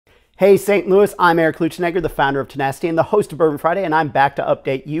Hey St. Louis, I'm Eric Luchenegger, the founder of Tenacity and the host of Bourbon Friday, and I'm back to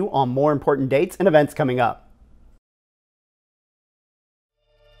update you on more important dates and events coming up.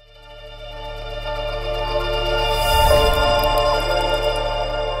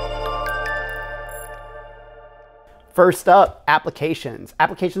 First up, applications.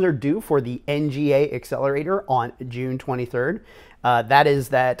 Applications are due for the NGA Accelerator on June 23rd. That is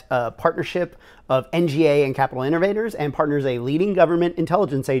that partnership of NGA and Capital Innovators and partners a leading government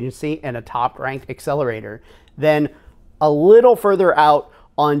intelligence agency and a top-ranked accelerator. Then a little further out,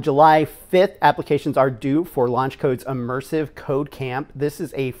 on July 5th, applications are due for LaunchCode's Immersive CodeCamp. This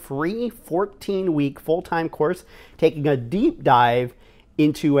is a free 14-week full-time course taking a deep dive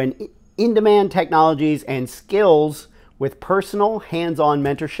into an in-demand technologies and skills with personal hands-on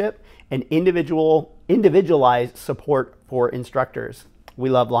mentorship and individualized support for instructors. We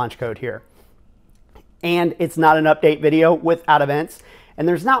love LaunchCode here. And it's not an update video without events. And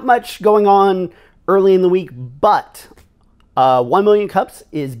there's not much going on early in the week, but 1 Million Cups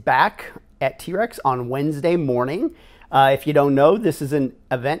is back at T-Rex on Wednesday morning. If you don't know, this is an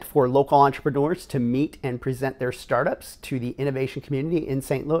event for local entrepreneurs to meet and present their startups to the innovation community in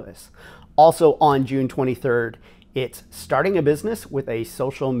St. Louis. Also on June 23rd, it's starting a business with a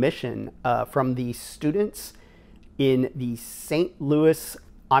social mission from the students in the St. Louis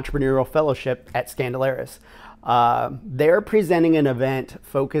Entrepreneurial Fellowship at Skandalaris. They're presenting an event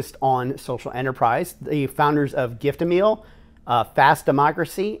focused on social enterprise. The founders of Gift a Meal, Fast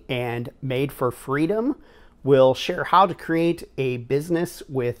Democracy, and Made for Freedom will share how to create a business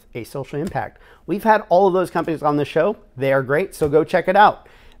with a social impact. We've had all of those companies on the show. They are great, so go check it out.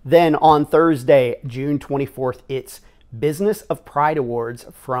 Then on Thursday, June 24th, it's Business of Pride Awards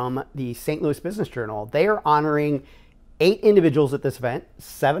from the St. Louis Business Journal. They are honoring 8 individuals at this event,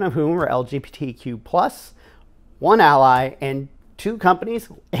 7 of whom are LGBTQ+, 1 ally, and 2 companies,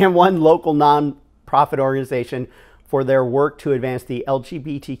 and 1 local nonprofit organization for their work to advance the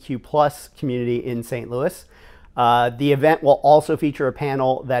LGBTQ+ community in St. Louis. The event will also feature a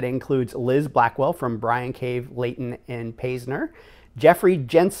panel that includes Liz Blackwell from Bryan Cave, Layton, and Paisner, Jeffrey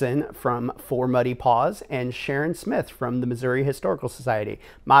Jensen from Four Muddy Paws, and Sharon Smith from the Missouri Historical Society.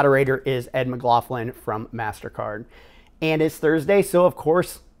 Moderator is Ed McLaughlin from MasterCard. And it's Thursday, so of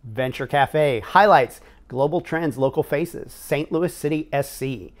course, Venture Cafe. Highlights, global trends, local faces, St. Louis City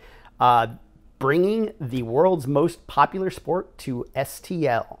SC. Bringing the world's most popular sport to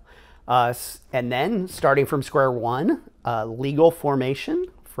STL. And then, starting from square one, legal formation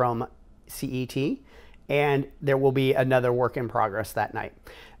from CET. And there will be another work in progress that night.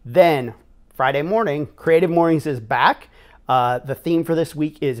 Then, Friday morning, Creative Mornings is back. The theme for this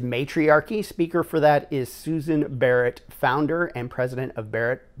week is Matriarchy. Speaker for that is Susan Barrett, founder and president of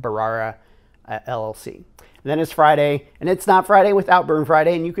Barrett, Barrera, LLC. And then it's Friday, and it's not Friday without Bourbon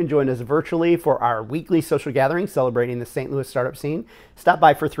Friday, and you can join us virtually for our weekly social gathering celebrating the St. Louis startup scene. Stop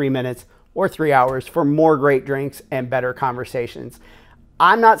by for 3 minutes or 3 hours for more great drinks and better conversations.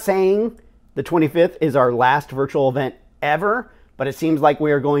 I'm not saying the 25th is our last virtual event ever, but it seems like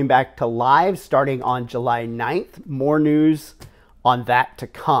we are going back to live starting on July 9th. More news on that to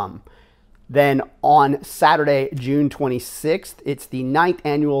come. Then on Saturday, June 26th, it's the 9th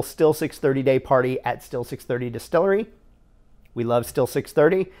annual Still 630 Day Party at Still 630 Distillery. We love Still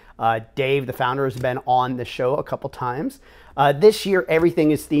 630. Dave, the founder, has been on the show a couple times. This year,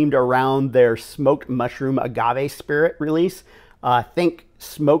 everything is themed around their smoked mushroom agave spirit release. Think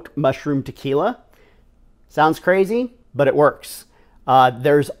smoked mushroom tequila. Sounds crazy, but it works.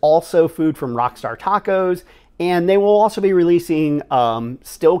 There's also food from Rockstar Tacos, and they will also be releasing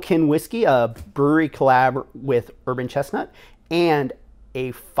Stillkin Whiskey, a brewery collab with Urban Chestnut, and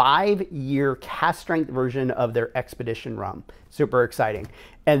a 5-year cast strength version of their Expedition rum. Super exciting.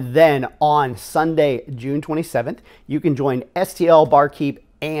 And then on Sunday, June 27th, you can join STL, Barkeep,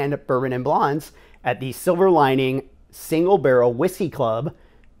 and Bourbon and Blondes at the Silver Lining Single Barrel Whiskey Club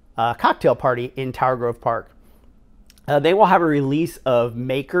cocktail party in Tower Grove Park. They will have a release of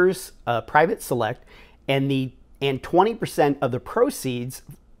Maker's Private Select, and 20% of the proceeds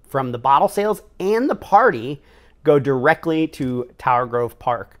from the bottle sales and the party go directly to Tower Grove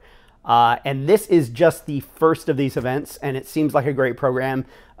Park. And this is just the first of these events, and it seems like a great program,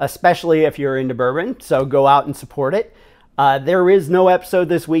 especially if you're into bourbon, so go out and support it. There is no episode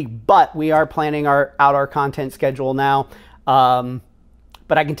this week, but we are planning out our content schedule now.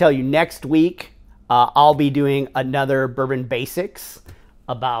 But I can tell you next week, I'll be doing another Bourbon Basics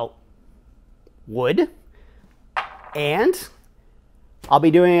about wood. And I'll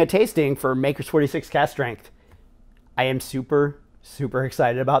be doing a tasting for Maker's 46 Cast Strength. I am super, super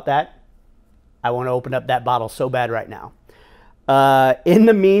excited about that. I want to open up that bottle so bad right now. In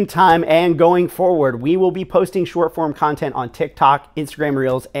the meantime and going forward, we will be posting short form content on TikTok, Instagram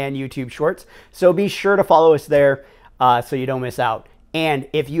Reels, and YouTube Shorts. So be sure to follow us there so you don't miss out. And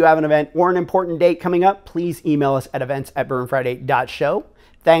if you have an event or an important date coming up, please email us at events@bourbonfriday.show.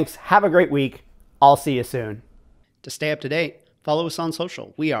 Thanks. Have a great week. I'll see you soon. To stay up to date, follow us on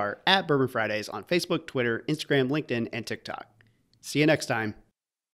social. We are at Bourbon Fridays on Facebook, Twitter, Instagram, LinkedIn, and TikTok. See you next time.